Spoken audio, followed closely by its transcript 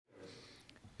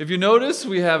If you notice,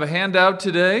 we have a handout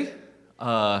today.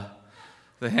 The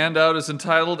handout is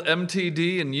entitled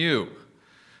MTD and You.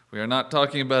 We are not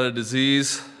talking about a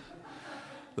disease,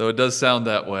 though it does sound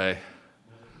that way.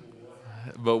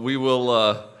 But we will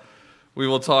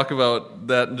talk about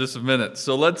that in just a minute.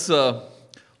 So let's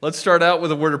start out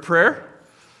with a word of prayer,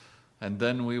 and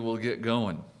then we will get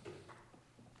going.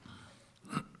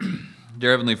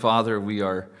 Dear Heavenly Father, we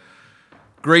are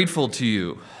grateful to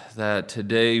you that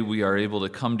today we are able to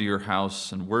come to your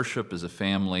house and worship as a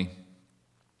family.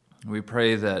 We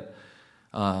pray that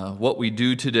what we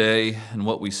do today and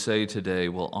what we say today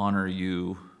will honor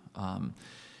you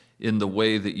in the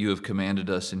way that you have commanded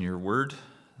us in your word,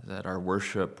 that our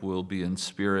worship will be in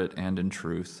spirit and in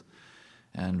truth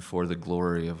and for the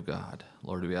glory of God.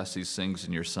 Lord, we ask these things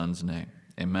in your Son's name.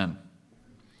 Amen.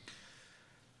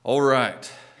 All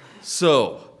right.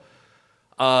 So,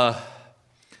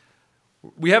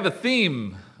 we have a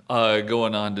theme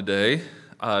going on today.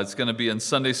 It's going to be in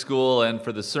Sunday school and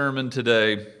for the sermon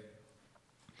today.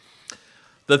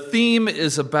 The theme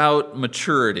is about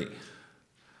maturity.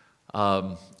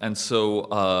 And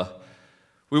so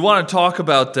we want to talk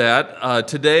about that.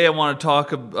 Today I want to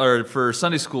talk, or for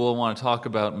Sunday school, I want to talk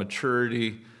about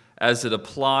maturity as it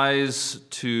applies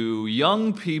to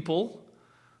young people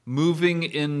moving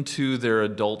into their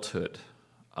adulthood.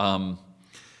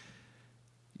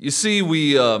 You see,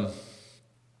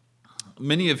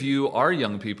 many of you are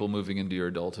young people moving into your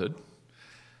adulthood,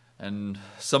 and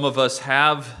some of us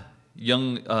have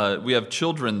we have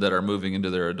children that are moving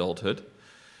into their adulthood.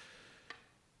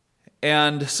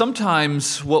 And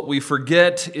sometimes what we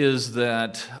forget is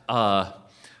that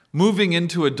moving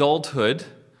into adulthood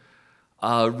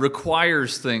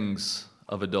requires things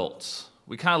of adults.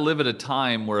 We kind of live at a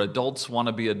time where adults want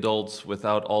to be adults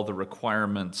without all the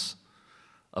requirements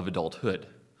of adulthood.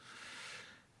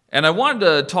 And I wanted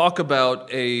to talk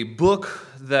about a book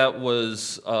that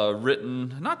was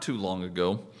written not too long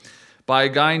ago by a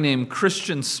guy named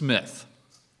Christian Smith.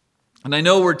 And I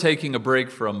know we're taking a break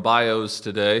from bios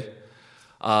today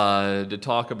to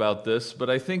talk about this, but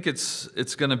I think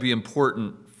it's going to be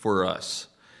important for us.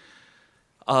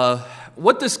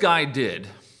 What this guy did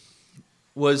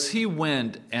was he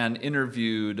went and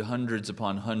interviewed hundreds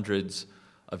upon hundreds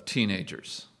of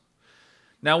teenagers.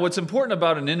 Now, what's important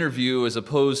about an interview as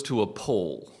opposed to a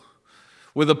poll?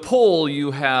 With a poll, you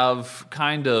have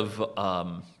kind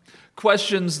of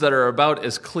questions that are about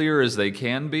as clear as they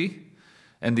can be,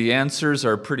 and the answers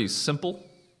are pretty simple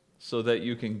so that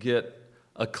you can get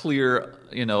a clear,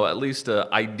 at least an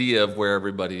idea of where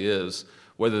everybody is.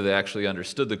 Whether they actually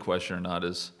understood the question or not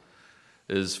is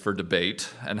for debate,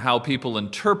 and how people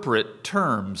interpret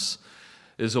terms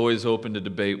is always open to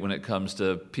debate when it comes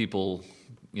to people,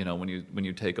 when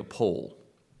you take a poll.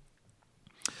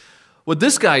 What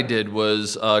this guy did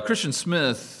was Christian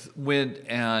Smith went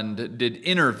and did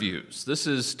interviews. This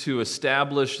is to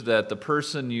establish that the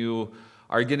person you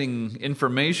are getting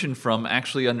information from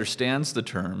actually understands the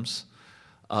terms,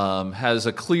 has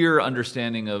a clear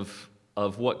understanding of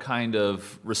what kind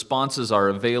of responses are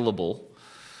available,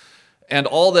 and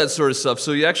all that sort of stuff.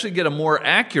 So you actually get a more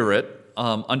accurate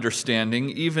understanding,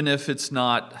 even if it's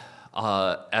not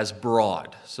as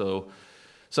broad. So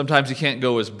sometimes you can't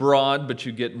go as broad, but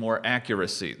you get more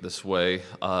accuracy this way,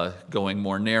 going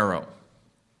more narrow.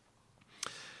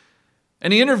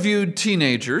 And he interviewed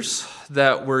teenagers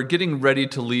that were getting ready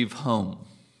to leave home.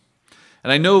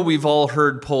 And I know we've all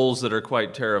heard polls that are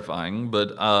quite terrifying,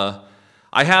 but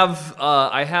I have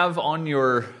on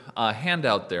your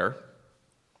handout there,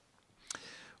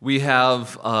 we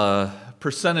have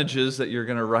percentages that you're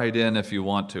going to write in if you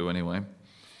want to anyway.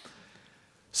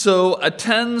 So,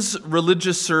 attends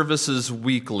religious services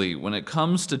weekly. When it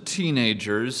comes to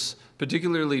teenagers,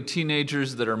 particularly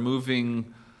teenagers that are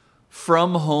moving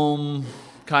from home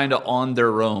kind of on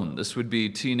their own. This would be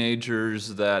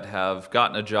teenagers that have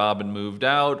gotten a job and moved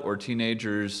out, or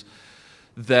teenagers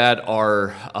that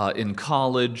are in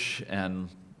college and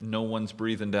no one's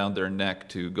breathing down their neck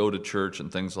to go to church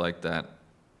and things like that.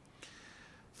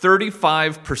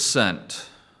 35%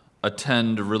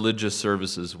 attend religious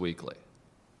services weekly.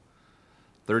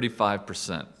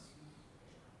 35%.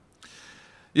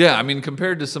 Yeah,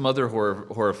 compared to some other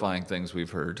horrifying things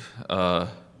we've heard,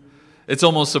 it's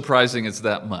almost surprising it's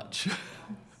that much.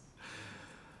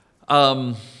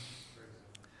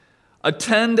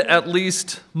 Attend at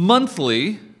least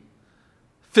monthly,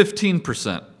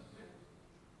 15%.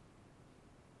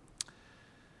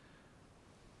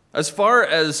 As far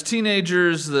as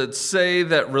teenagers that say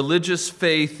that religious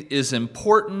faith is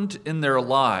important in their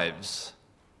lives,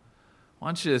 I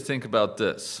want you to think about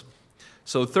this.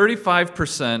 So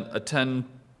 35% attend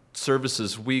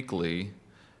services weekly,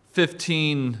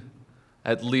 15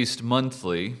 at least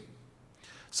monthly.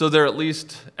 So they're at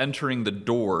least entering the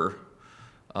door,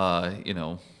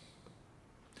 60%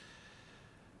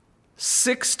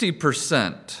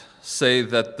 say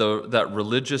that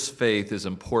religious faith is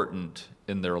important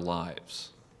in their lives.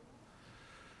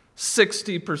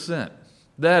 60%.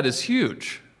 That is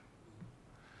huge.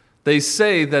 They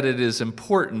say that it is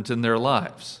important in their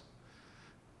lives.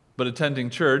 But attending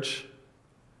church,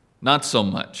 not so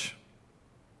much.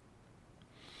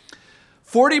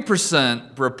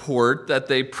 40% report that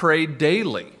they pray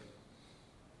daily.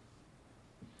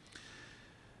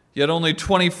 Yet only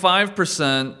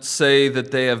 25% say that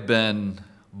they have been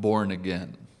born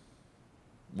again,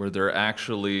 where they're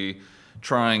actually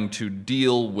trying to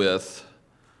deal with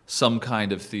some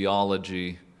kind of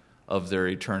theology of their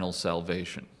eternal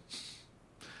salvation.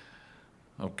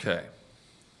 Okay.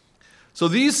 So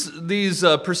these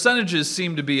percentages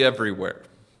seem to be everywhere.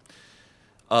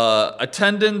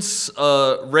 Attendance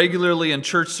regularly in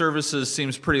church services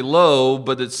seems pretty low,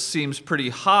 but it seems pretty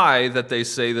high that they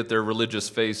say that their religious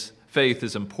faith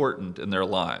is important in their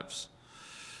lives.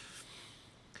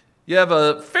 You have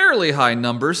a fairly high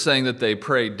number saying that they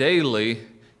pray daily,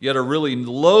 yet a really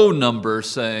low number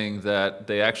saying that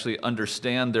they actually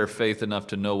understand their faith enough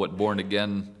to know what born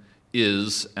again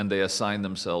is, and they assign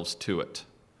themselves to it.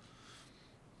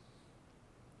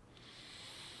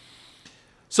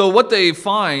 So what they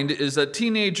find is that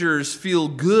teenagers feel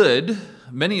good,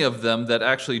 many of them that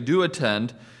actually do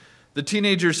attend, the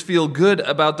teenagers feel good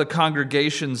about the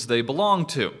congregations they belong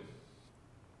to.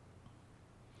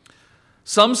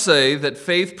 Some say that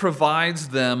faith provides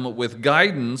them with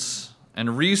guidance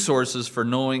and resources for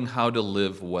knowing how to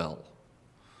live well.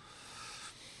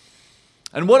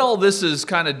 And what all this is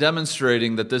kind of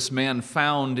demonstrating that this man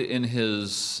found in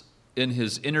his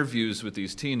interviews with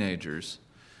these teenagers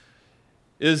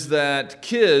is that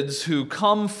kids who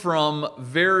come from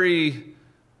very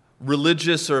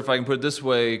religious, or if I can put it this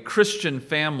way, Christian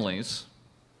families,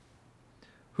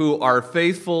 who are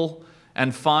faithful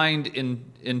and find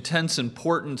intense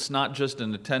importance not just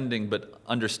in attending but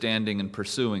understanding and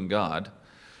pursuing God,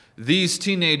 these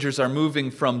teenagers are moving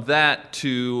from that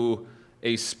to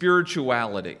a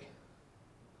spirituality.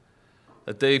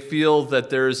 That they feel that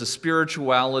there is a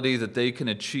spirituality that they can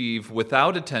achieve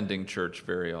without attending church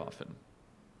very often.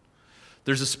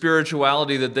 There's a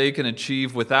spirituality that they can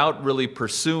achieve without really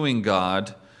pursuing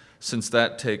God, since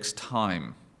that takes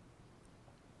time.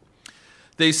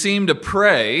 They seem to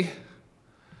pray,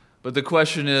 but the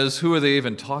question is, who are they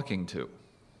even talking to?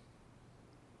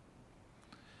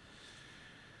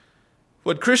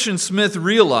 What Christian Smith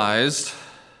realized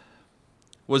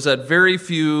was that very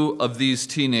few of these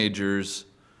teenagers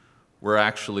were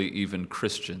actually even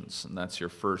Christians, and that's your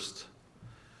first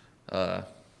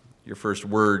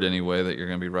word anyway that you're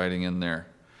going to be writing in there.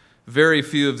 Very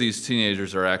few of these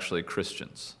teenagers are actually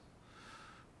Christians.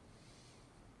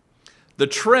 The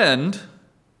trend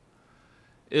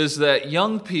is that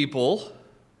young people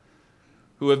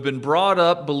who have been brought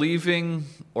up believing,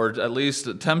 or at least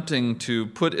attempting to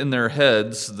put in their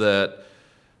heads that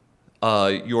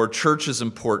your church is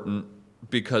important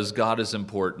because God is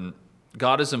important.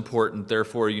 God is important,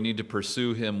 therefore you need to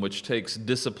pursue Him, which takes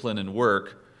discipline and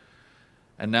work.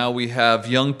 And now we have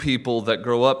young people that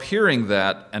grow up hearing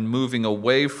that and moving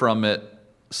away from it,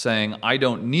 saying, I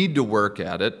don't need to work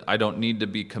at it. I don't need to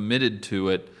be committed to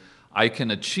it. I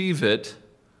can achieve it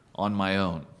on my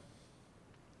own.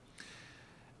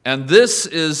 And this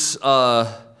is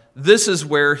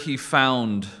where he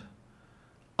found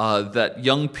that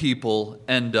young people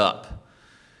end up.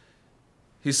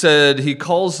 He said he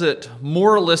calls it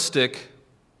moralistic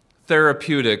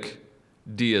therapeutic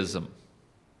deism.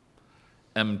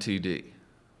 MTD.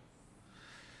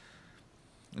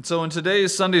 And so in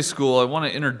today's Sunday school, I want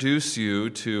to introduce you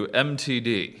to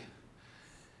MTD.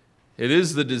 It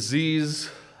is the disease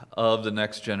of the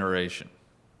next generation.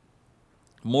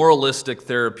 Moralistic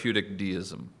therapeutic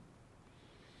deism.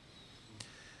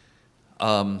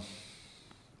 It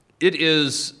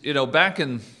is, back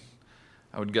in,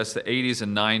 I would guess, the 80s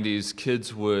and 90s,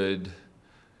 kids would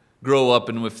grow up,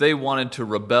 and if they wanted to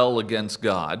rebel against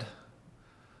God,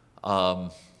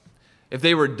 if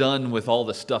they were done with all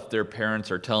the stuff their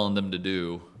parents are telling them to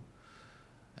do,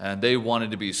 and they wanted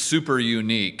to be super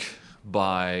unique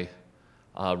by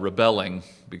rebelling,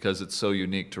 because it's so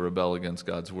unique to rebel against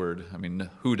God's word. I mean,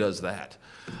 who does that?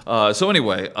 So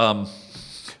anyway, I'm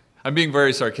being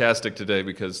very sarcastic today,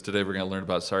 because today we're going to learn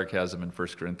about sarcasm in 1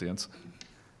 Corinthians.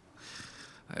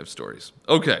 I have stories.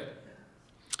 Okay.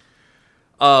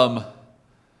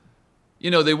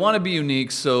 They want to be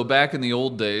unique, so back in the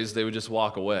old days, they would just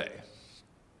walk away.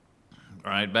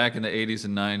 Right? Back in the 80s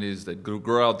and 90s, they'd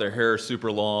grow out their hair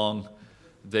super long.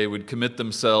 They would commit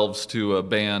themselves to a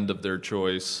band of their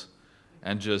choice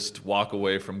and just walk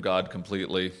away from God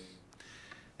completely.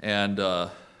 And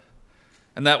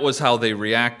that was how they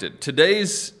reacted.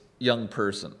 Today's young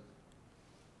person,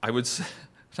 I would say,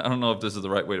 I don't know if this is the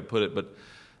right way to put it, but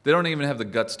they don't even have the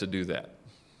guts to do that.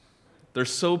 They're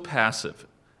so passive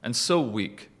and so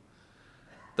weak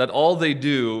that all they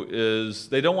do is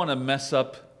they don't want to mess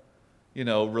up,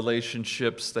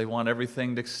 relationships. They want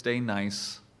everything to stay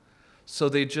nice. So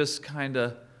they just kind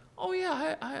of, oh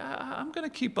yeah, I'm going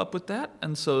to keep up with that.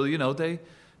 And so,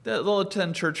 they'll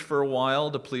attend church for a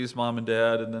while to please mom and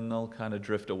dad, and then they'll kind of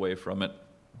drift away from it.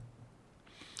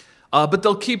 But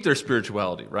they'll keep their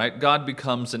spirituality, right? God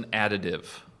becomes an additive,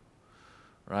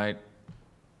 right?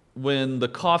 When the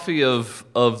coffee of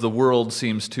the world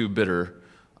seems too bitter,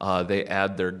 they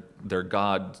add their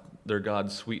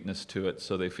God sweetness to it,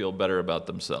 so they feel better about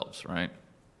themselves, right?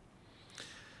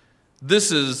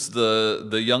 This is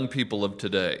the young people of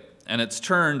today, and it's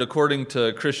turned, according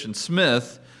to Christian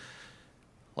Smith,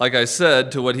 like I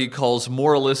said, to what he calls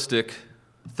moralistic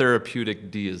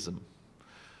therapeutic deism.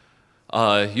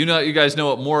 You guys know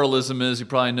what moralism is. You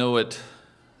probably know what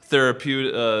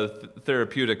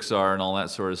therapeutics are and all that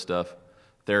sort of stuff.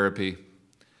 Therapy.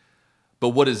 But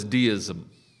what is deism?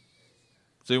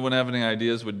 Does anyone have any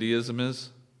ideas what deism is?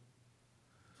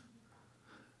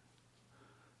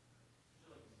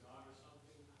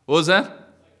 What was that?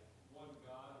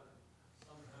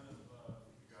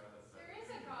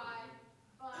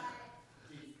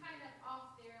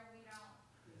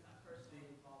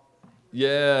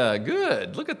 Yeah,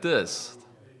 good. Look at this.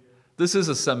 This is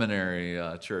a seminary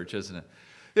church, isn't it?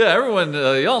 Yeah, everyone,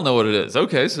 y'all know what it is.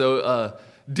 Okay, so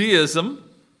deism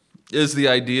is the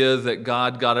idea that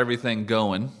God got everything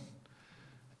going.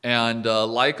 And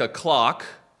like a clock,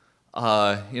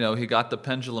 he got the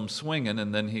pendulum swinging,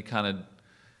 and then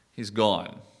he's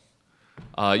gone.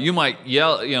 You might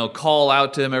call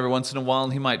out to him every once in a while,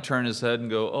 and he might turn his head and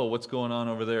go, oh, what's going on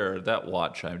over there? That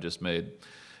watch I just made.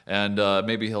 And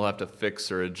maybe he'll have to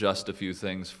fix or adjust a few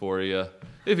things for you,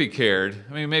 if he cared.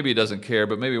 I mean, maybe he doesn't care,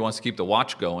 but maybe he wants to keep the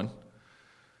watch going.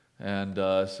 And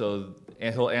so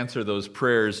he'll answer those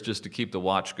prayers just to keep the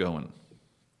watch going.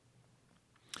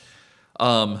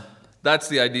 That's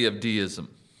the idea of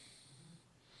deism.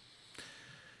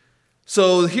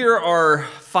 So here are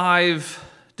 5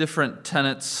 different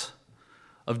tenets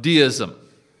of deism.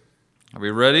 Are we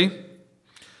ready?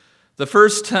 The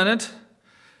first tenet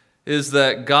is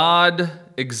that God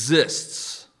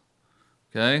exists.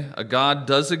 Okay? A God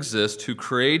does exist who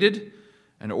created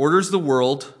and orders the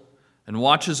world and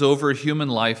watches over human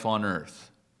life on earth.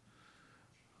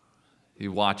 He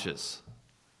watches,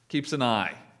 keeps an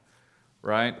eye,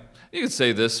 right? You could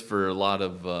say this for a lot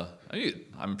of,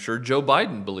 I'm sure Joe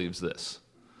Biden believes this,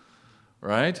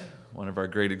 right? One of our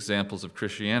great examples of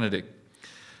Christianity.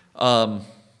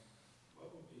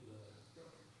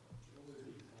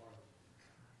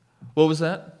 What was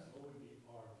that?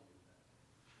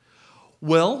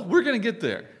 Well, we're going to get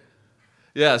there.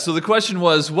 Yeah, so the question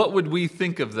was, what would we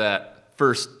think of that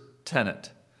first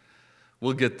tenet?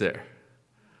 We'll get there.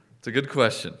 It's a good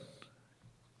question.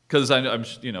 Because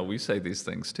we say these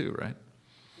things too, right?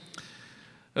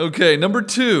 Okay, number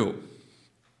 2.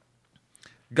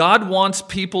 God wants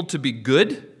people to be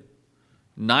good,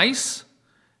 nice,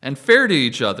 and fair to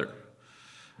each other,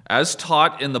 as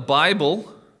taught in the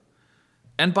Bible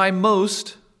and by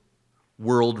most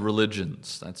world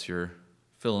religions. That's your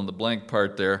fill-in-the-blank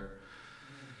part there.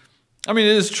 I mean,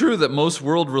 it is true that most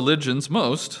world religions,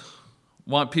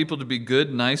 want people to be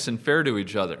good, nice, and fair to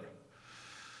each other.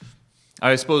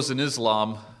 I suppose in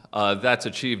Islam, that's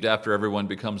achieved after everyone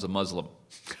becomes a Muslim.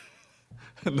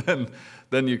 And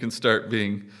then you can start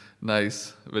being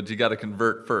nice, but you got to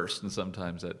convert first, and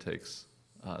sometimes that takes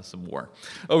some war.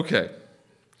 Okay.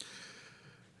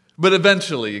 But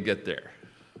eventually you get there.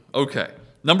 Okay,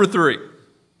 number 3.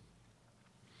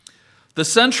 The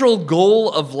central goal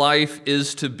of life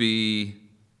is to be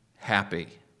happy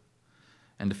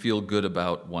and to feel good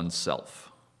about oneself.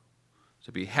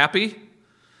 To be happy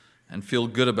and feel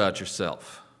good about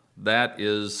yourself. That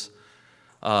is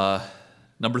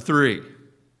number 3.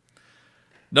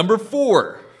 Number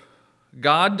 4,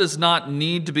 God does not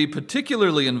need to be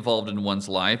particularly involved in one's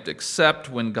life except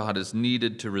when God is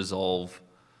needed to resolve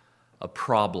a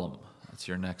problem. That's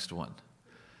your next one.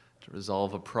 To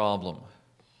resolve a problem.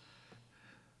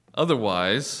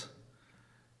 Otherwise,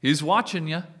 he's watching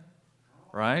you,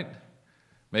 right?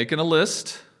 Making a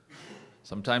list.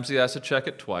 Sometimes he has to check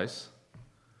it twice.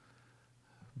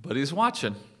 but He's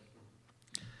watching.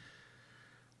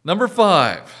 Number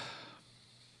 5,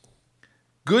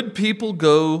 good people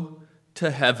go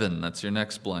to heaven. That's your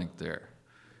next blank there.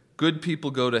 Good people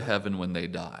go to heaven when they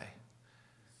die.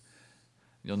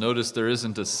 You'll notice there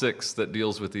isn't a 6 that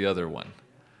deals with the other one.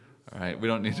 All right, we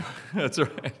don't need to, that's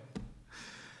right.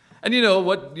 And you know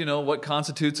what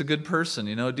constitutes a good person?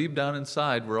 Deep down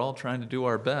inside, we're all trying to do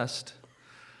our best,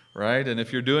 right? And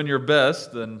if you're doing your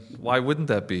best, then why wouldn't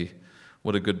that be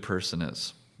what a good person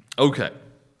is? Okay.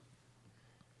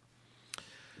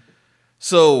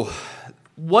 So,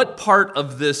 what part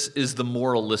of this is the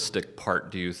moralistic part,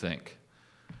 do you think?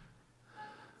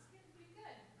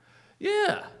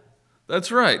 Yeah,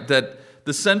 that's right. That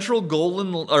the central goal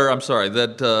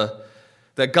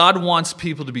that God wants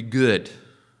people to be good,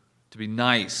 to be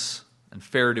nice and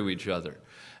fair to each other.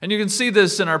 And you can see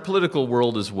this in our political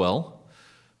world as well.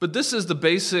 But these are the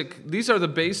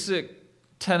basic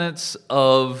tenets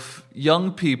of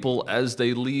young people as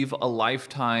they leave a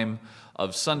lifetime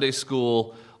of Sunday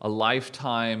school, a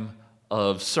lifetime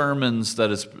of sermons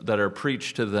that are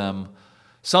preached to them,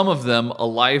 some of them a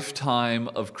lifetime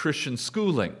of Christian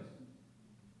schooling.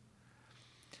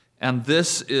 And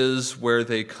this is where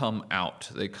they come out.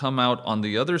 They come out on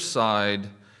the other side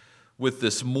with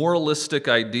this moralistic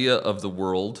idea of the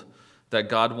world that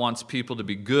God wants people to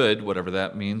be good, whatever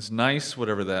that means, nice,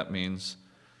 whatever that means,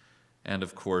 and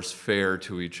of course, fair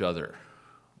to each other,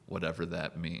 whatever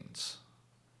that means.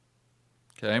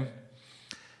 Okay?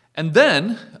 And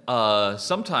then,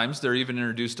 sometimes they're even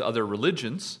introduced to other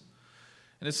religions,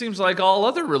 and it seems like all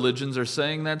other religions are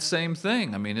saying that same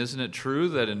thing. I mean, isn't it true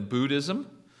that in Buddhism,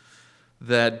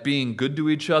 that being good to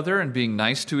each other and being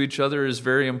nice to each other is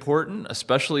very important,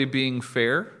 especially being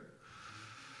fair?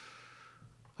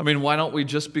 I mean, why don't we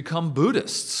just become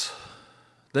Buddhists?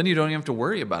 Then you don't even have to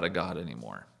worry about a God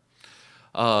anymore.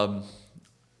 Why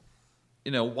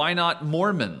not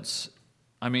Mormons?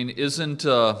 I mean, isn't,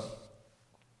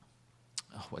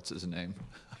 what's his name?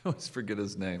 I always forget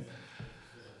his name.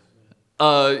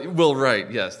 Well,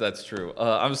 right, yes, that's true.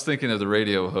 I was thinking of the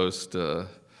radio host,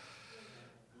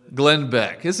 Glenn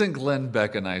Beck. Isn't Glenn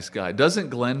Beck a nice guy? Doesn't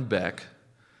Glenn Beck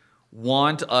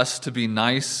want us to be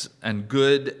nice and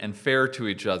good and fair to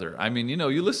each other? I mean,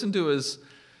 you listen to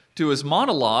his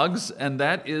monologues, and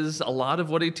that is a lot of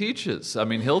what he teaches. I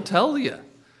mean, he'll tell you,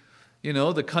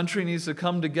 the country needs to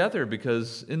come together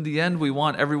because in the end we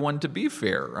want everyone to be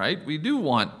fair, right? We do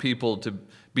want people to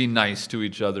be nice to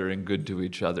each other and good to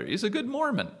each other. He's a good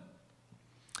Mormon.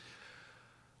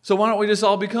 So why don't we just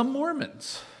all become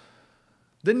Mormons?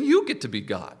 Then you get to be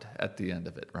God at the end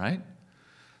of it, right?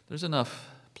 There's enough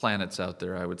planets out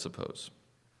there, I would suppose.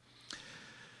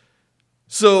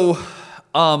 So,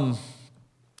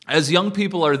 as young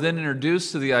people are then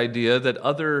introduced to the idea that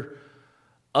other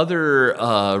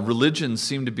religions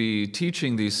seem to be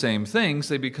teaching these same things,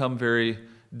 they become very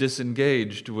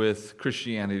disengaged with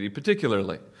Christianity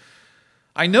particularly.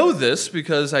 I know this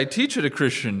because I teach at a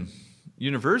Christian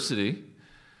university,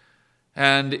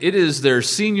 and it is their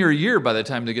senior year by the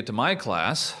time they get to my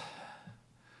class,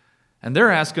 and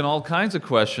they're asking all kinds of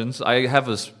questions. I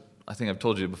think I've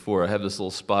told you before, I have this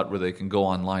little spot where they can go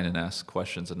online and ask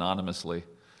questions anonymously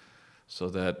so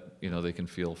that, they can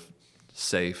feel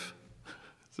safe.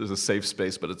 There's a safe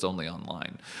space, but it's only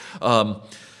online.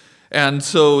 And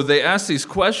so they ask these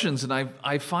questions, and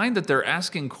I find that they're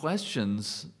asking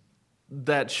questions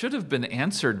that should have been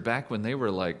answered back when they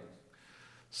were like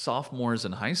sophomores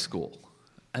in high school.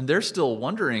 And they're still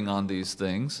wondering on these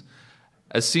things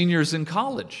as seniors in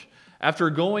college. After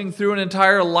going through an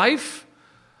entire life,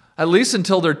 at least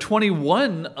until they're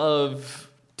 21, of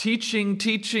teaching,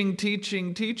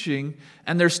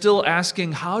 and they're still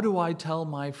asking, how do I tell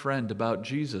my friend about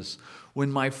Jesus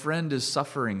when my friend is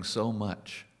suffering so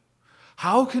much?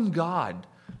 How can God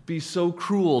be so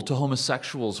cruel to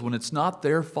homosexuals when it's not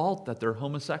their fault that they're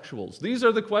homosexuals? These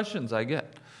are the questions I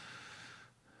get.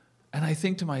 And I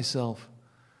think to myself,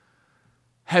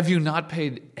 have you not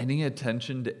paid any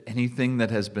attention to anything that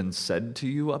has been said to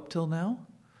you up till now?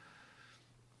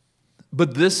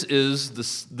 But this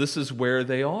is where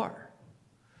they are.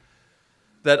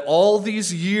 That all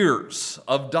these years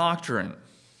of doctrine,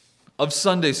 of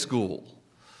Sunday school,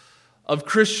 of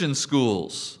Christian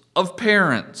schools, of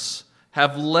parents,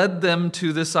 have led them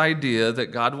to this idea that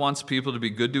God wants people to be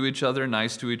good to each other,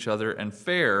 nice to each other, and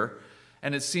fair.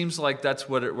 And it seems like that's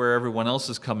where everyone else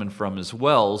is coming from as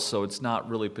well, so it's not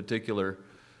really particular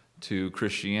to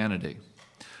Christianity.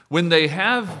 When they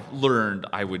have learned,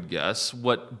 I would guess,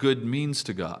 what good means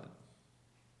to God,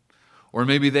 or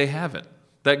maybe they haven't,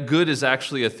 that good is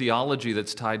actually a theology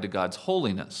that's tied to God's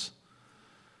holiness,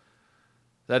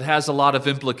 that has a lot of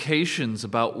implications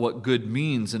about what good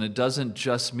means, and it doesn't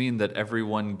just mean that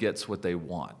everyone gets what they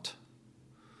want.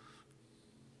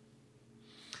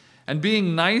 And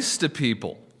being nice to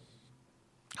people,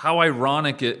 how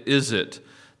ironic is it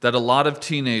that a lot of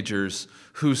teenagers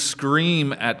who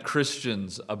scream at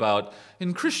Christians about,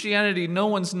 in Christianity, no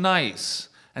one's nice,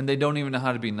 and they don't even know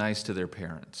how to be nice to their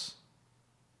parents.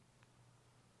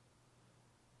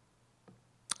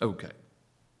 Okay.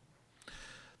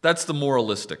 That's the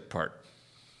moralistic part.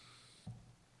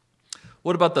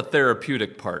 What about the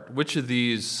therapeutic part? Which of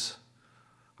these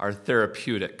are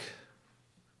therapeutic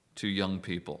to young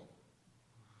people?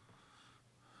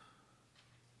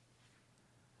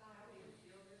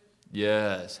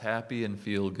 Yes, happy and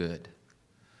feel good.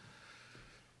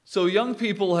 So young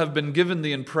people have been given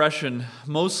the impression,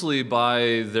 mostly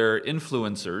by their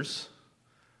influencers,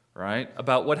 right,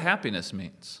 about what happiness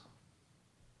means.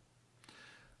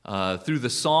 Through the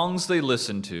songs they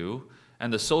listen to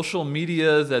and the social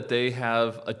media that they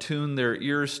have attuned their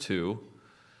ears to,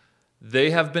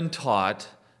 they have been taught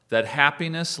that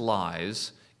happiness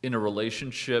lies in a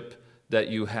relationship that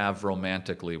you have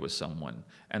romantically with someone.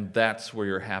 And that's where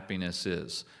your happiness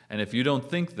is. And if you don't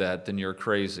think that, then you're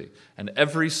crazy. And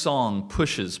every song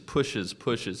pushes.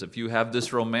 If you have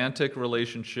this romantic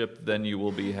relationship, then you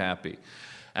will be happy.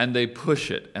 And they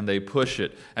push it, and they push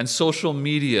it. And social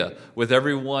media, with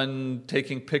everyone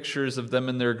taking pictures of them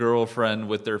and their girlfriend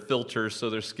with their filters so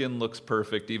their skin looks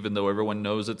perfect, even though everyone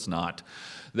knows it's not.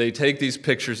 They take these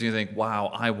pictures and you think, wow,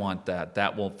 I want that.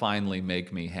 That will finally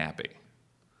make me happy.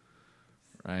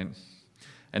 Right?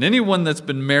 And anyone that's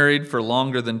been married for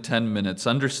longer than 10 minutes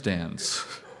understands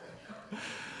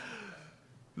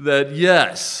that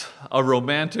yes, a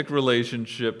romantic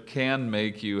relationship can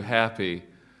make you happy,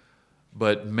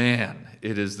 but man,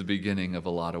 it is the beginning of a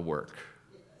lot of work.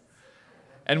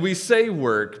 And we say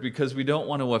work because we don't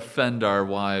want to offend our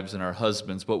wives and our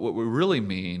husbands, but what we really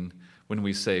mean when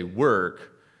we say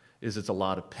work is it's a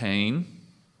lot of pain,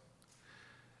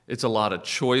 it's a lot of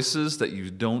choices that you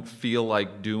don't feel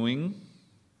like doing,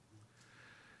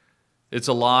 it's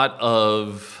a lot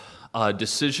of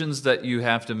decisions that you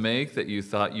have to make that you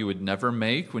thought you would never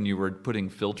make when you were putting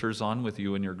filters on with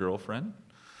you and your girlfriend.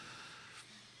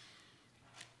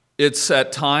 It's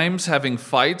at times having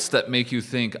fights that make you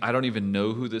think, I don't even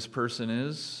know who this person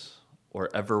is or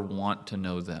ever want to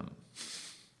know them.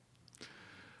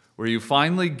 Where you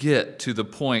finally get to the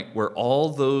point where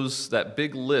that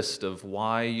big list of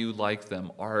why you like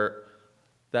them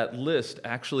that list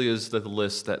actually is the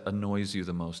list that annoys you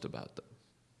the most about them,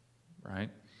 right?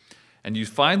 And you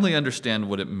finally understand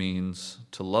what it means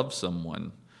to love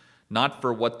someone, not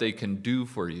for what they can do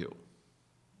for you,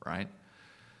 right?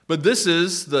 But this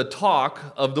is the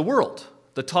talk of the world.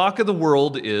 The talk of the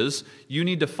world is you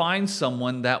need to find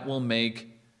someone that will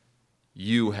make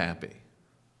you happy.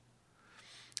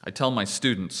 I tell my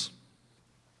students,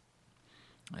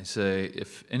 I say,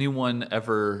 if anyone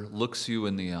ever looks you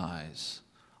in the eyes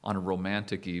on a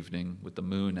romantic evening with the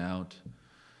moon out,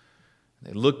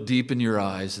 they look deep in your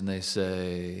eyes and they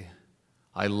say,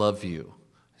 I love you.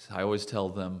 I always tell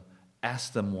them,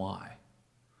 ask them why.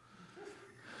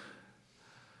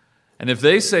 And if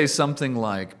they say something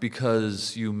like,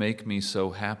 because you make me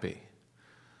so happy,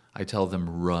 I tell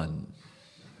them, run.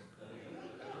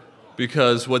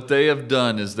 Because what they have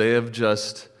done is they have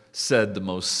just said the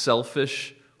most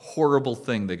selfish, horrible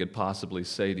thing they could possibly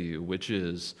say to you, which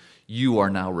is, you are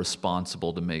now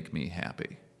responsible to make me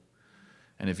happy.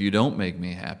 And if you don't make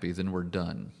me happy, then we're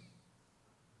done.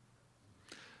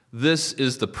 This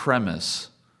is the premise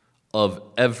of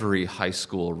every high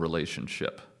school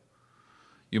relationship.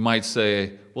 You might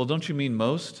say, well, don't you mean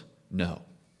most? No,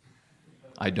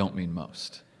 I don't mean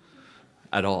most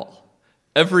at all.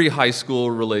 Every high school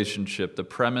relationship, the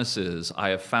premise is, I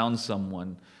have found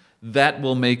someone that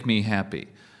will make me happy.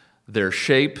 Their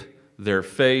shape, their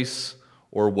face,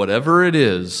 or whatever it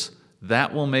is,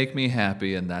 that will make me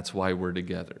happy, and that's why we're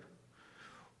together.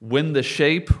 When the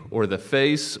shape or the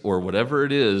face or whatever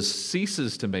it is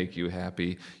ceases to make you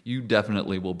happy, you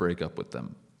definitely will break up with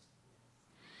them.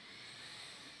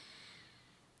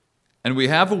 And we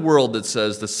have a world that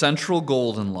says the central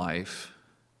goal in life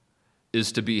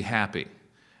is to be happy.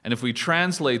 And if we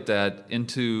translate that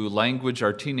into language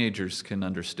our teenagers can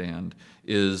understand,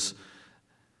 is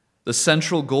the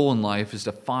central goal in life is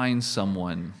to find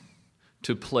someone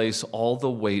to place all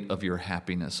the weight of your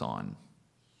happiness on.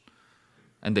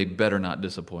 And they better not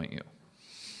disappoint you.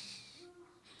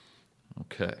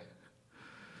 Okay.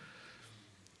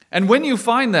 And when you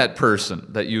find that person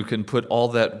that you can put all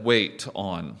that weight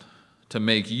on to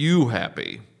make you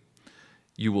happy,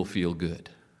 you will feel good.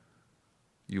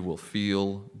 You will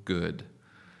feel good.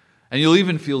 And you'll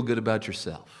even feel good about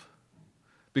yourself.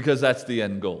 Because that's the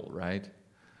end goal, right?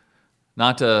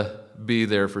 Not to be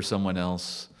there for someone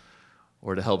else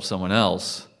or to help someone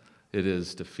else. It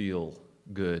is to feel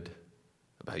good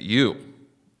about you,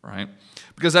 right?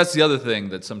 Because that's the other thing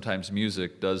that sometimes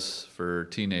music does for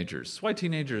teenagers. That's why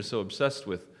teenagers are so obsessed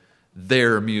with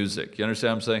their music. You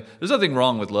understand what I'm saying? There's nothing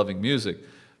wrong with loving music,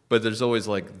 but there's always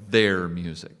like their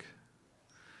music.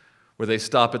 Where they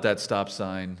stop at that stop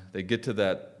sign, they get to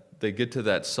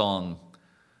that song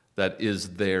that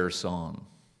is their song.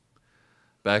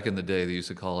 Back in the day, they used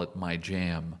to call it my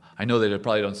jam. I know they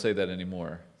probably don't say that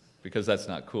anymore because that's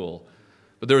not cool.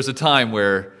 But there was a time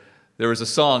where there was a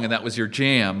song and that was your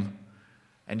jam,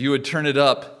 and you would turn it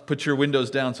up, put your windows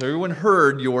down so everyone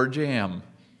heard your jam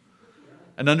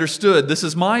and understood this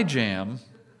is my jam,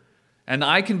 and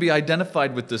I can be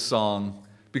identified with this song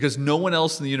because no one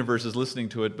else in the universe is listening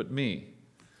to it but me.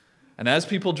 And as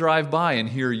people drive by and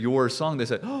hear your song, they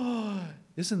say, oh,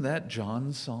 isn't that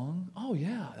John's song? Oh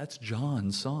yeah, that's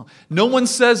John's song. No one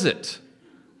says it.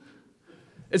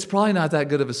 It's probably not that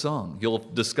good of a song. You'll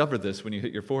discover this when you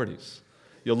hit your 40s.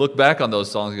 You'll look back on those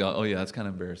songs and go, oh yeah, that's kind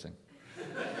of embarrassing.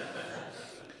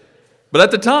 But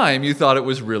at the time, you thought it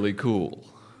was really cool,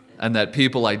 and that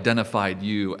people identified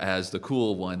you as the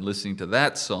cool one listening to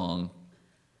that song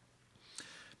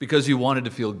because you wanted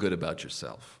to feel good about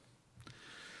yourself.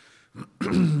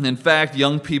 In fact,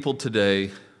 young people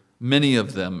today, many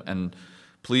of them, and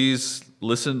please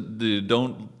listen,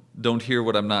 don't hear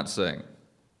what I'm not saying.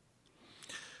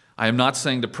 I am not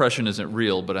saying depression isn't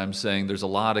real, but I'm saying there's a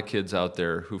lot of kids out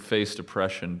there who face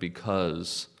depression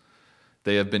because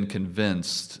they have been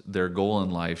convinced their goal in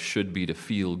life should be to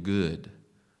feel good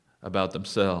about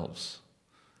themselves,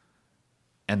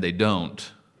 and they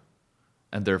don't,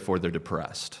 and therefore they're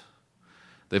depressed.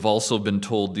 They've also been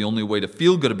told the only way to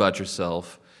feel good about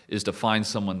yourself is to find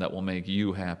someone that will make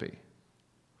you happy.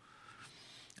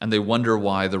 And they wonder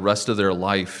why the rest of their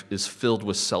life is filled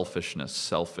with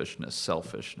selfishness.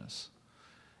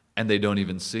 And they don't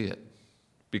even see it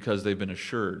because they've been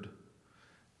assured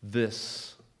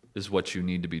this is what you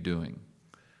need to be doing.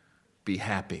 Be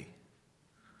happy.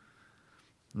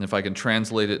 And if I can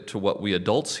translate it to what we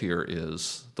adults hear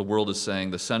is, the world is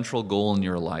saying the central goal in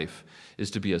your life is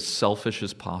to be as selfish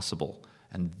as possible,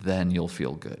 and then you'll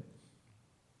feel good.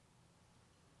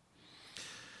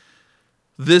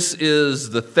 This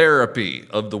is the therapy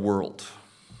of the world.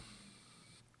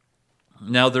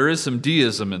 Now, there is some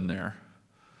deism in there,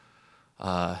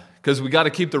 because we got to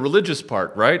keep the religious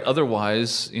part, right?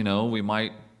 Otherwise, we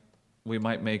might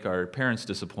make our parents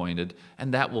disappointed,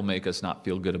 and that will make us not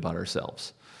feel good about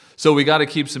ourselves. So we got to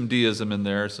keep some deism in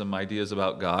there, some ideas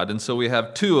about God, and so we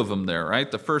have two of them there, right?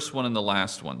 The first one and the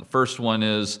last one. The first one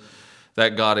is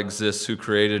that God exists, who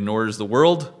created and orders the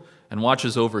world and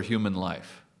watches over human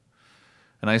life.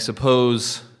 And I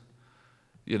suppose,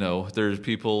 there's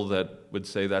people that would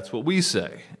say that's what we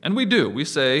say. And we do. We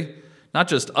say not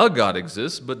just a God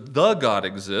exists, but the God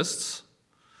exists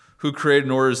who created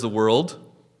and orders the world.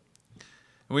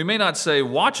 And we may not say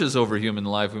watches over human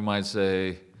life. We might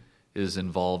say is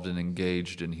involved and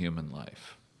engaged in human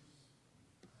life.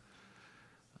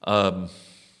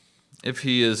 If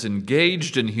he is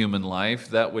engaged in human life,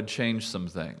 that would change some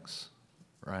things,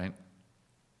 right?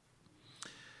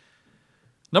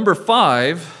 Number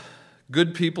 5,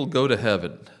 good people go to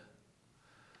heaven.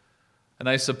 And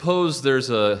I suppose there's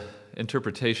an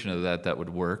interpretation of that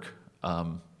would work.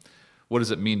 What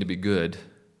does it mean to be good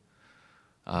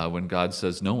when God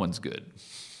says no one's good?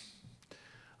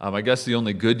 I guess the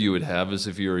only good you would have is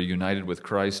if you were united with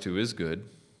Christ, who is good,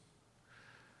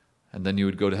 and then you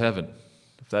would go to heaven.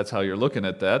 If that's how you're looking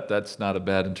at that, that's not a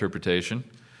bad interpretation.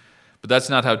 But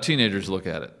that's not how teenagers look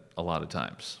at it a lot of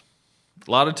times.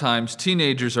 A lot of times,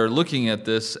 teenagers are looking at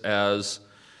this as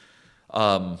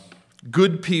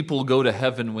good people go to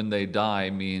heaven when they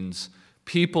die means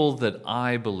people that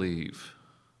I believe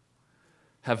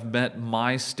have met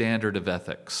my standard of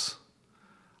ethics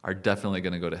are definitely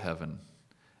going to go to heaven.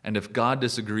 And if God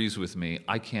disagrees with me,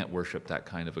 I can't worship that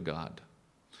kind of a God.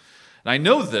 And I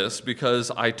know this because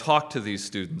I talk to these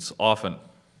students often,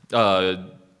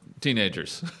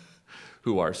 teenagers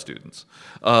who are students.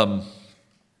 And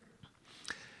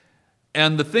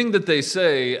the thing that they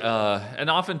say, and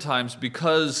oftentimes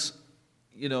because,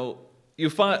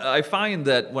 I find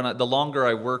that the longer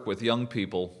I work with young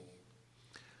people,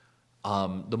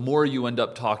 the more you end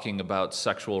up talking about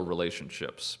sexual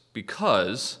relationships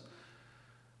because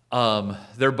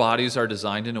their bodies are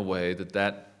designed in a way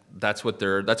that's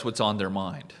what's on their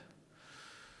mind.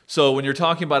 So when you're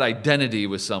talking about identity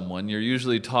with someone, you're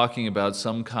usually talking about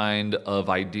some kind of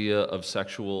idea of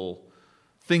sexual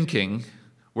thinking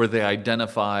where they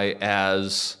identify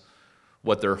as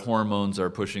what their hormones are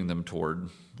pushing them toward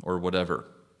or whatever.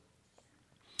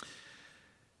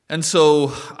 And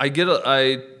so I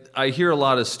hear a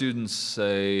lot of students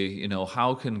say,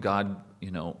 how can God,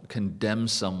 condemn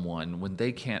someone when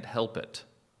they can't help it,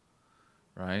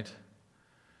 right?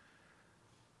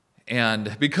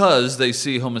 And because they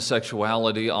see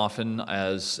homosexuality often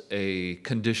as a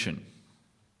condition.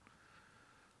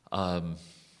 And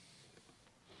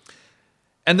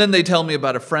then they tell me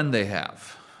about a friend they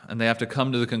have, and they have to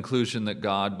come to the conclusion that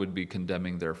God would be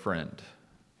condemning their friend.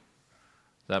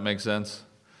 Does that make sense?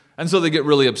 And so they get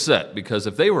really upset, because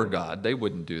if they were God, they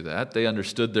wouldn't do that. They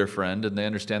understood their friend, and they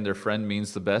understand their friend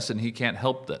means the best, and he can't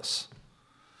help this.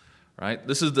 Right?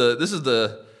 This is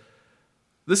the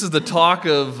talk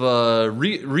of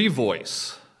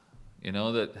Revoice,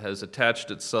 that has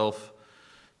attached itself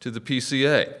to the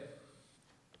PCA,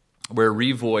 where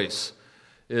Revoice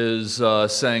is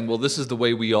saying, well, this is the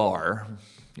way we are.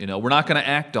 We're not going to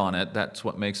act on it. That's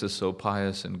what makes us so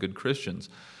pious and good Christians.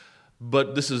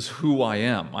 But this is who I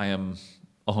am. I am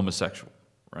a homosexual,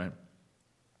 right?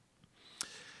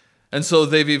 And so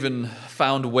they've even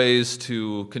found ways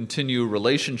to continue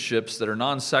relationships that are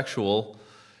non-sexual,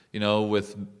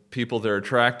 with people they're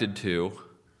attracted to,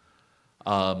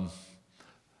 but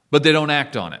they don't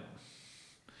act on it.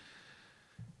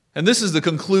 And this is the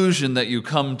conclusion that you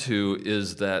come to,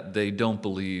 is that they don't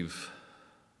believe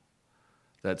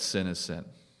that sin is sin.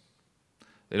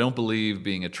 They don't believe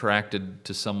being attracted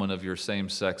to someone of your same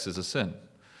sex is a sin.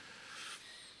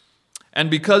 And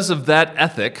because of that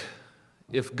ethic,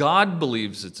 if God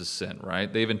believes it's a sin,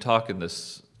 right? They even talk in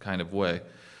this kind of way.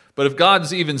 But if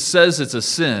God even says it's a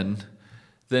sin,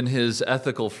 then his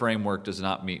ethical framework does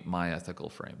not meet my ethical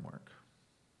framework.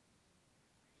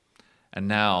 And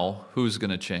now, who's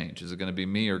going to change? Is it going to be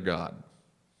me or God?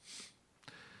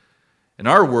 In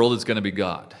our world, it's going to be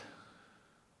God.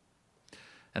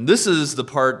 And this is the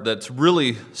part that's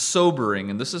really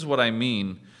sobering, and this is what I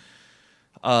mean,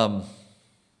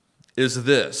 is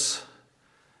this.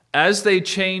 As they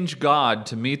change God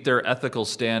to meet their ethical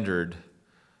standard,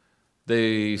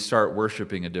 they start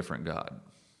worshiping a different God.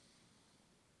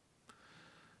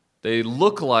 They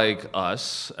look like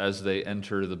us as they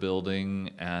enter the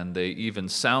building, and they even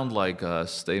sound like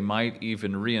us. They might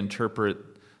even reinterpret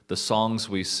the songs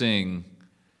we sing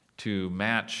to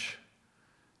match,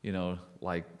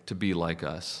 like to be like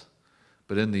us.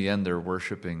 But in the end, they're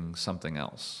worshiping something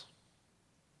else.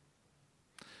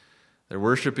 They're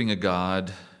worshiping a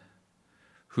God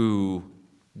who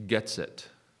gets it,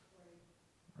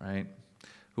 right?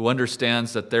 Who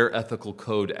understands that their ethical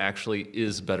code actually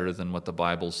is better than what the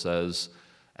Bible says,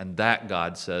 and that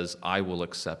God says, I will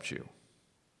accept you.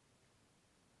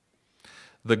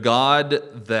 The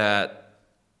God that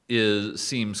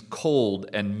seems cold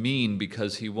and mean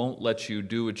because he won't let you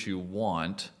do what you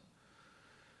want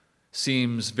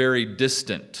seems very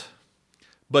distant.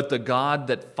 But the God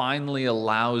that finally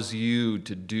allows you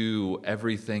to do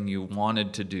everything you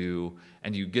wanted to do,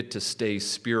 and you get to stay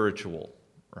spiritual,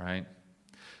 right?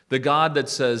 The God that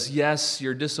says, yes,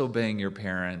 you're disobeying your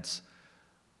parents,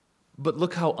 but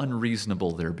look how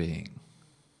unreasonable they're being.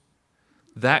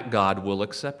 That God will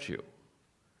accept you.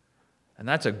 And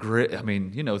that's a great,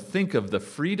 think of the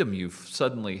freedom you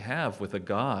suddenly have with a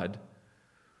God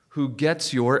who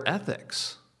gets your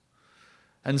ethics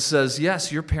and says,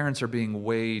 yes, your parents are being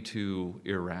way too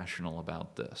irrational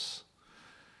about this.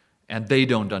 And they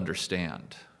don't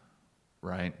understand,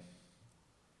 right?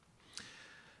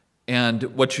 And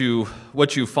what you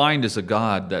find is a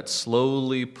God that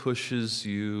slowly pushes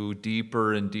you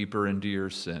deeper and deeper into your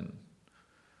sin,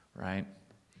 right?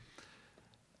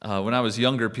 When I was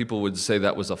younger, people would say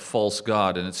that was a false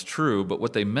god, and it's true, but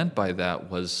what they meant by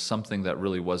that was something that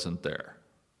really wasn't there.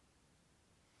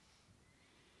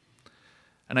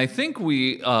 And I think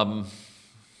we have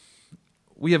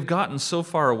gotten so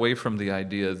far away from the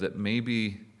idea that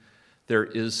maybe there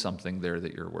is something there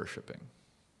that you're worshiping.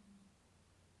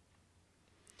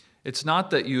 It's not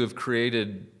that you have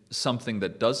created something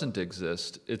that doesn't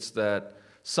exist, it's that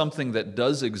something that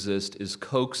does exist is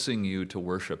coaxing you to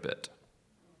worship it.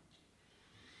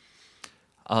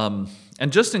 And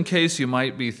just in case you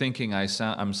might be thinking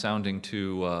I'm sounding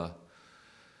too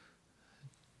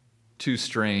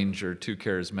strange or too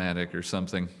charismatic or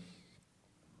something,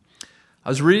 I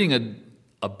was reading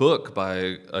a book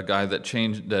by a guy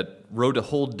that wrote a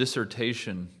whole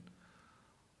dissertation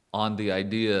on the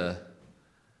idea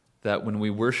that when we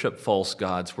worship false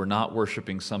gods, we're not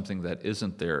worshiping something that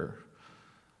isn't there,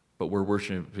 but we're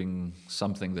worshiping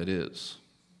something that is.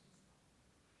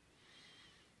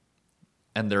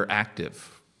 And they're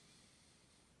active.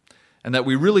 And that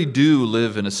we really do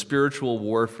live in a spiritual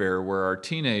warfare where our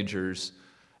teenagers,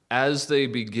 as they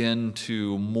begin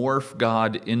to morph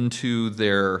God into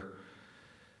their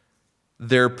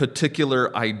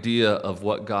particular idea of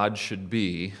what God should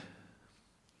be,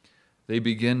 they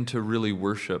begin to really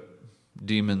worship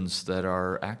demons that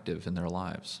are active in their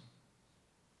lives.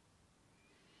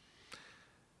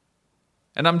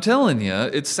 And I'm telling you,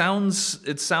 it sounds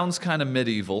kind of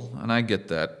medieval, and I get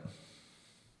that.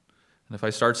 And if I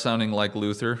start sounding like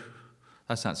Luther,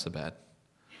 that's not so bad.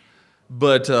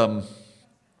 But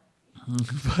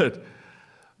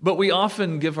we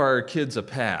often give our kids a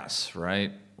pass,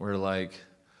 right? We're like,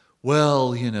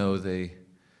 well, they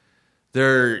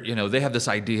have this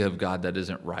idea of God that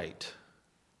isn't right.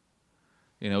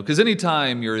 Because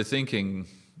anytime you're thinking,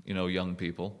 young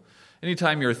people,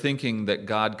 anytime you're thinking that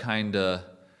God kind of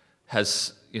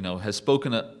has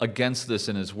spoken against this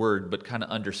in His Word, but kind of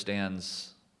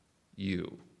understands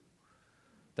you,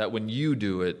 that when you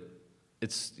do it,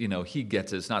 it's, He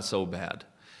gets it, it's not so bad.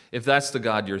 If that's the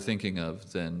God you're thinking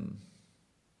of, then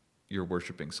you're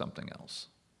worshiping something else.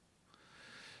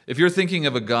 If you're thinking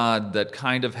of a God that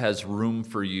kind of has room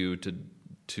for you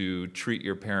to treat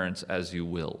your parents as you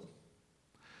will,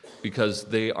 because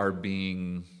they are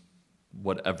being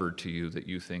whatever to you that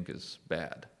you think is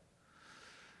bad.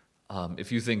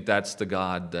 If you think that's the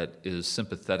God that is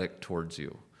sympathetic towards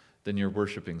you, then you're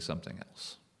worshiping something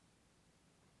else.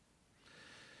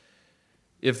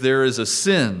 If there is a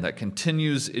sin that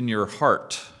continues in your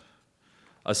heart,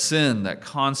 a sin that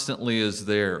constantly is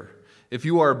there, if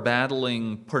you are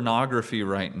battling pornography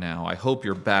right now, I hope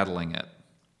you're battling it.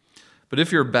 But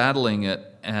if you're battling it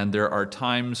and there are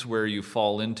times where you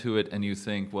fall into it and you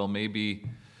think, well, maybe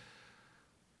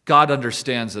God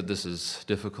understands that this is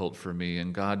difficult for me,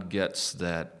 and God gets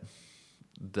that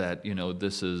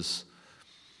this is,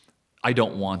 I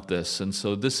don't want this, and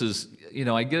so this is,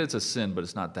 I get it's a sin, but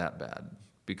it's not that bad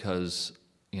because,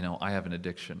 I have an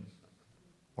addiction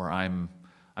or I'm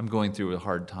going through a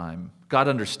hard time. God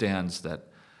understands that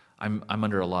I'm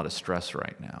under a lot of stress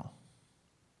right now.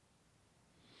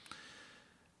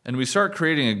 And we start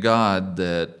creating a God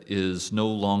that is no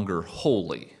longer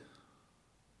holy,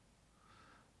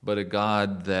 but a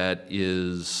God that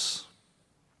is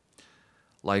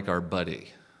like our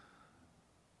buddy.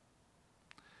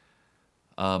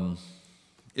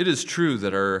 It is true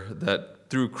that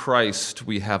through Christ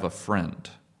we have a friend,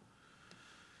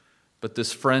 but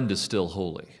this friend is still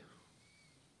holy.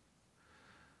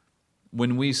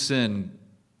 When we sin,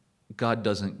 God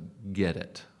doesn't get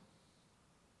it.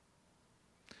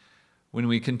 When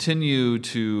we continue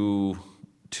to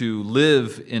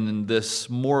live in this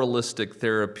moralistic,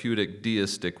 therapeutic,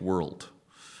 deistic world,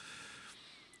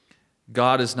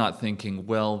 God is not thinking,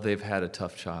 well, they've had a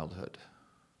tough childhood.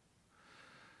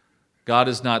 God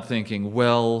is not thinking,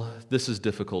 well, this is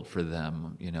difficult for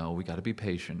them. We got to be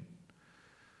patient.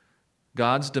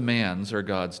 God's demands are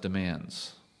God's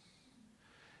demands.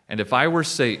 And if I were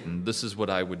Satan, this is what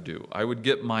I would do. I would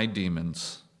get my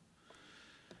demons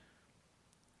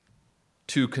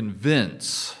to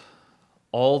convince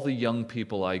all the young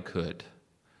people I could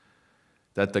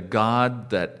that the God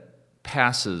that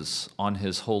passes on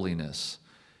His holiness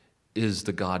is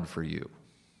the God for you.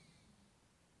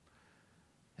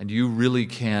 And you really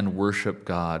can worship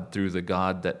God through the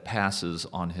God that passes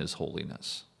on His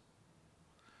holiness.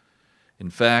 In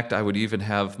fact, I would even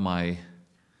have my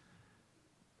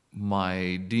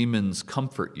demons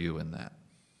comfort you in that,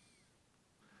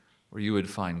 where you would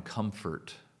find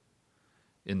comfort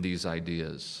in these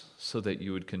ideas so that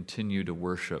you would continue to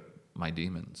worship my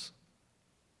demons.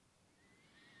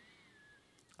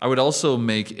 I would also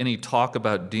make any talk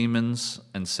about demons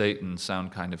and Satan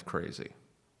sound kind of crazy,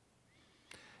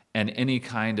 and any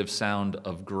kind of sound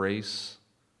of grace,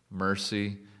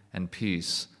 mercy, and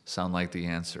peace sound like the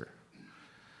answer.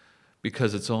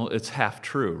 Because it's half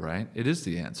true, right? It is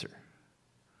the answer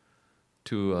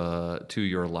to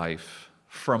your life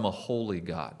from a holy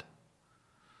God.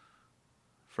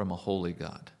 From a holy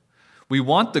God. We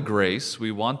want the grace,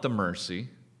 we want the mercy,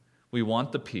 we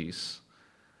want the peace,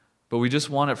 but we just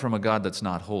want it from a God that's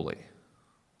not holy.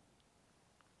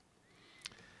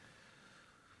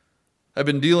 I've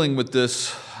been dealing with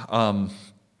this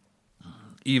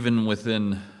even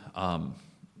within, I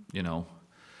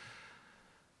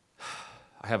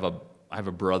have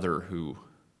a brother who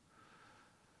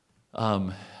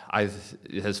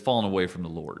has fallen away from the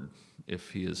Lord,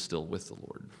 if he is still with the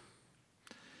Lord.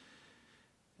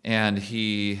 And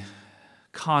he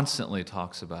constantly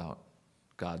talks about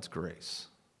God's grace.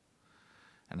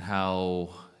 and how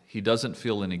he doesn't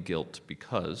feel any guilt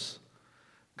because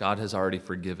God has already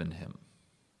forgiven him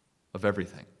of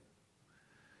everything.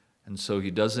 And so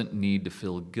he doesn't need to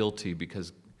feel guilty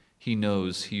because he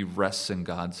knows he rests in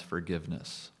God's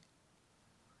forgiveness.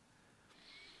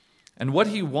 And what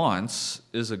he wants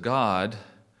is a God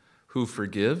who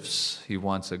forgives. He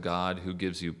wants a God who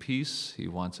gives you peace. He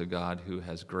wants a God who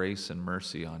has grace and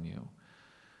mercy on you.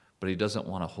 But he doesn't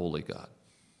want a holy God.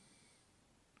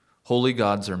 Holy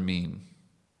gods are mean.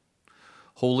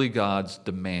 Holy gods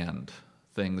demand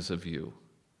things of you.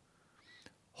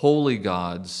 Holy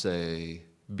gods say,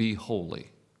 be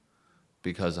holy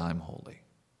because I'm holy.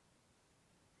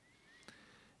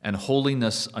 And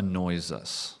holiness annoys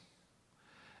us.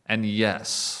 And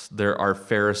yes, there are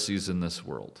Pharisees in this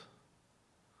world.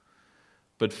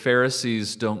 But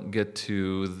Pharisees don't get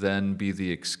to then be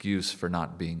the excuse for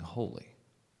not being holy.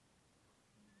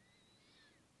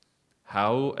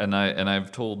 How, and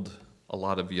I've told a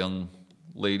lot of young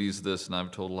ladies this, and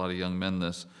I've told a lot of young men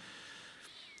this,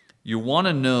 you want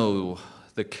to know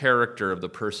the character of the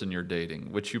person you're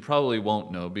dating, which you probably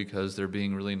won't know because they're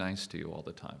being really nice to you all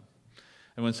the time.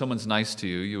 And when someone's nice to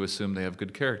you, you assume they have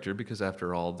good character because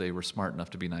after all, they were smart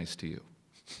enough to be nice to you.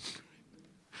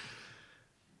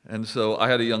 And so I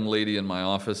had a young lady in my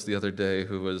office the other day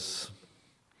who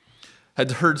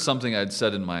had heard something I'd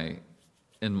said in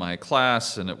my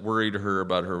class, and it worried her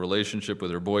about her relationship with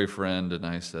her boyfriend, and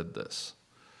I said this: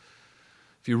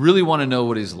 if you really want to know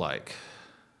what he's like,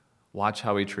 watch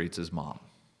how he treats his mom.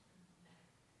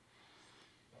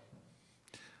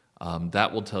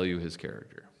 That will tell you his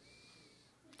character.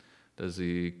 Does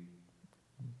he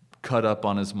cut up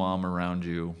on his mom around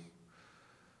you?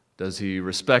 Does he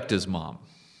respect his mom?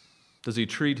 Is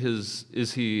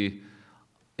he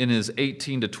in his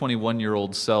 18 to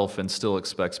 21-year-old self and still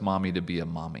expects mommy to be a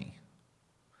mommy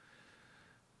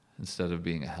instead of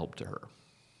being a help to her?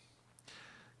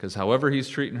 Because however he's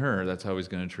treating her, that's how he's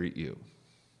going to treat you.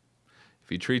 If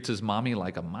he treats his mommy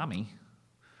like a mommy,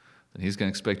 then he's going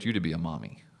to expect you to be a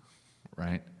mommy,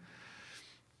 right?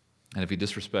 And if he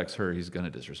disrespects her, he's going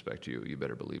to disrespect you. You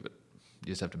better believe it.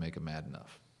 You just have to make him mad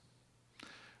enough.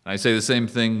 And I say the same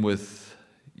thing with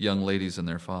young ladies and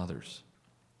their fathers.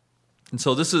 And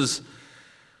so this is,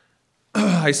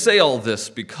 I say all this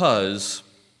because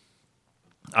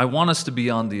I want us to be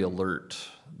on the alert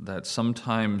that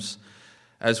sometimes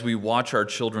as we watch our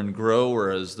children grow,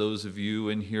 or as those of you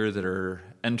in here that are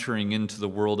entering into the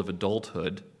world of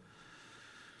adulthood,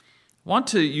 I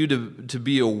want you to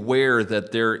be aware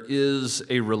that there is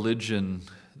a religion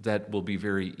that will be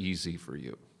very easy for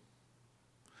you.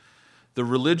 The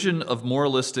religion of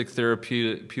moralistic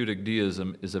therapeutic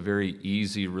deism is a very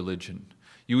easy religion.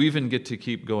 You even get to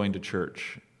keep going to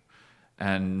church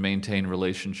and maintain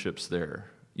relationships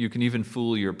there. You can even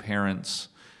fool your parents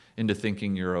into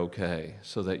thinking you're okay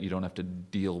so that you don't have to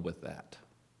deal with that.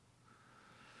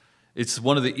 It's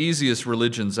one of the easiest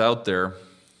religions out there.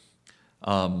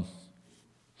 And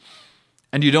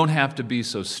you don't have to be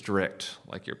so strict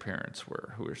like your parents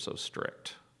were, who were so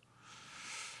strict.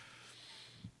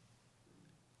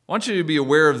 I want you to be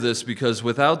aware of this because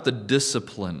without the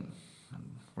discipline,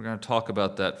 we're going to talk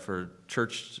about that for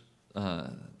church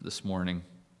this morning.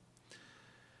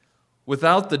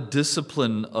 Without the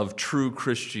discipline of true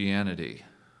Christianity,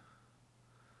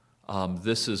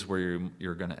 this is where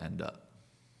you're going to end up.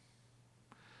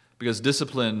 Because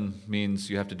discipline means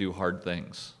you have to do hard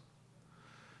things.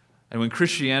 And when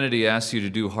Christianity asks you to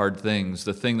do hard things,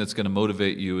 the thing that's going to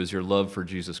motivate you is your love for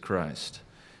Jesus Christ.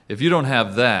 If you don't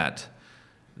have that,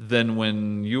 then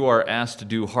when you are asked to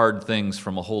do hard things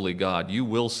from a holy God, you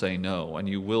will say no, and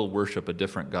you will worship a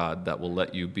different God that will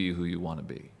let you be who you want to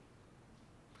be.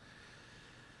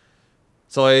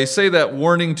 So I say that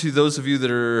warning to those of you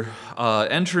that are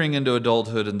entering into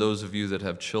adulthood and those of you that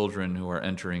have children who are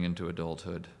entering into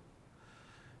adulthood.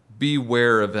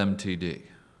 Beware of MTD.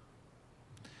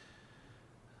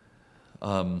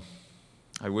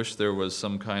 I wish there was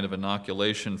some kind of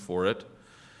inoculation for it.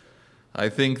 I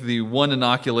think the one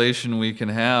inoculation we can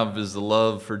have is the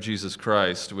love for Jesus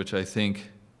Christ, which I think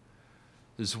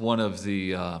is one of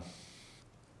the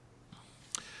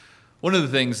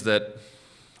things that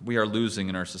we are losing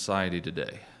in our society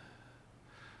today.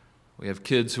 We have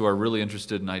kids who are really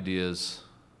interested in ideas.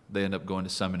 They end up going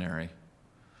to seminary.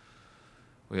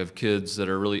 We have kids that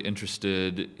are really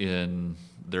interested in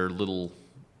their little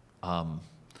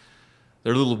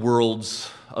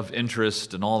worlds of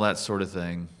interest and all that sort of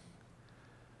thing.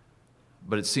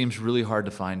 But it seems really hard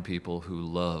to find people who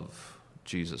love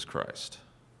Jesus Christ,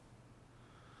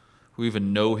 who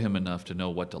even know him enough to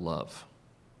know what to love.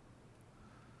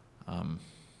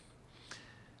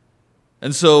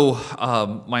 And so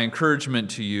my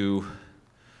encouragement to you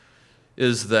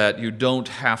is that you don't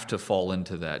have to fall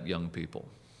into that, young people.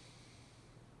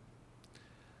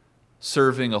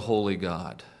 Serving a holy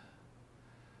God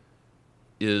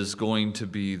is going to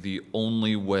be the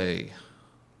only way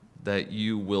that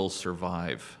you will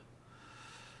survive,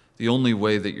 the only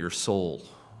way that your soul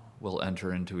will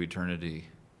enter into eternity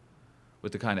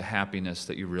with the kind of happiness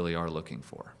that you really are looking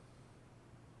for.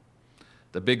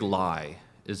 The big lie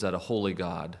is that a holy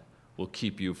God will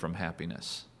keep you from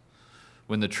happiness,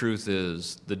 when the truth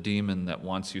is the demon that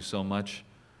wants you so much,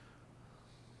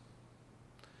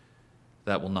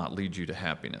 that will not lead you to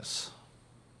happiness.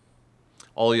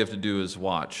 All you have to do is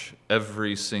watch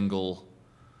every single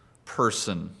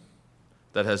person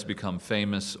that has become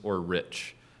famous or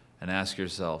rich and ask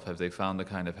yourself, have they found the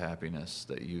kind of happiness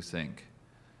that you think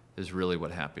is really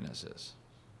what happiness is?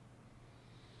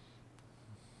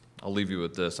 I'll leave you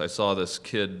with this. I saw this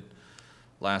kid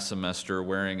last semester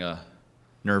wearing a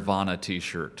Nirvana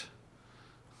t-shirt,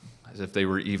 as if they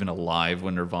were even alive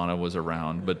when Nirvana was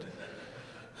around, but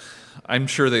I'm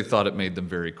sure they thought it made them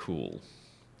very cool.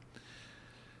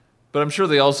 But I'm sure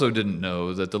they also didn't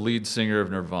know that the lead singer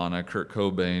of Nirvana, Kurt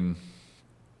Cobain,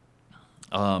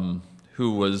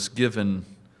 who was given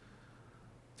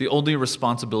the only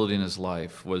responsibility in his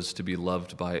life was to be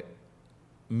loved by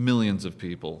millions of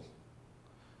people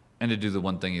and to do the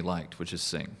one thing he liked, which is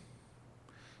sing.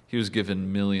 He was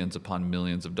given millions upon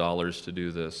millions of dollars to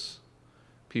do this.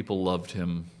 People loved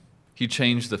him. He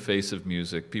changed the face of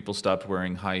music. People stopped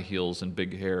wearing high heels and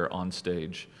big hair on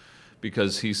stage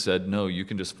because he said, no, you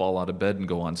can just fall out of bed and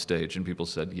go on stage. And people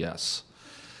said, yes.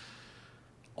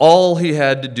 All he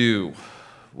had to do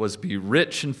was be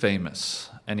rich and famous,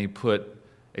 and he put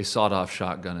a sawed-off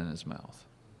shotgun in his mouth.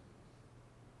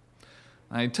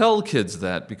 I tell kids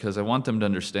that because I want them to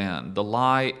understand the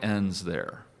lie ends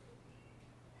there.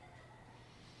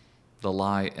 The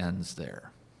lie ends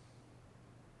there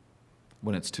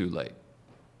when it's too late.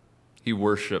 He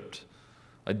worshiped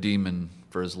a demon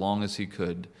for as long as he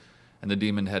could, and the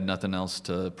demon had nothing else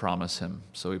to promise him,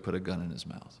 so he put a gun in his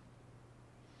mouth.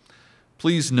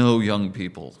 Please know, young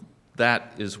people,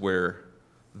 that is where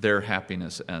their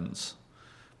happiness ends.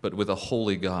 But with a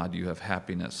holy God, you have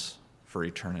happiness for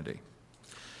eternity.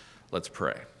 Let's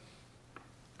pray.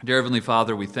 Dear Heavenly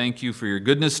Father, we thank you for your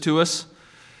goodness to us.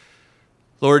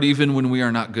 Lord, even when we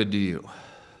are not good to you.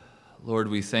 Lord,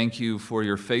 we thank you for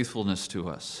your faithfulness to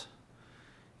us,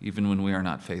 even when we are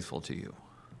not faithful to you.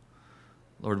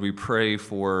 Lord, we pray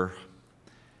for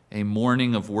a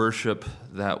morning of worship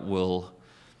that will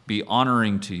be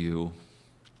honoring to you,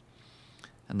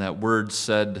 and that words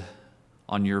said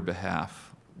on your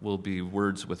behalf will be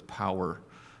words with power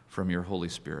from your Holy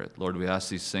Spirit. Lord, we ask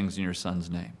these things in your Son's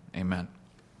name. Amen.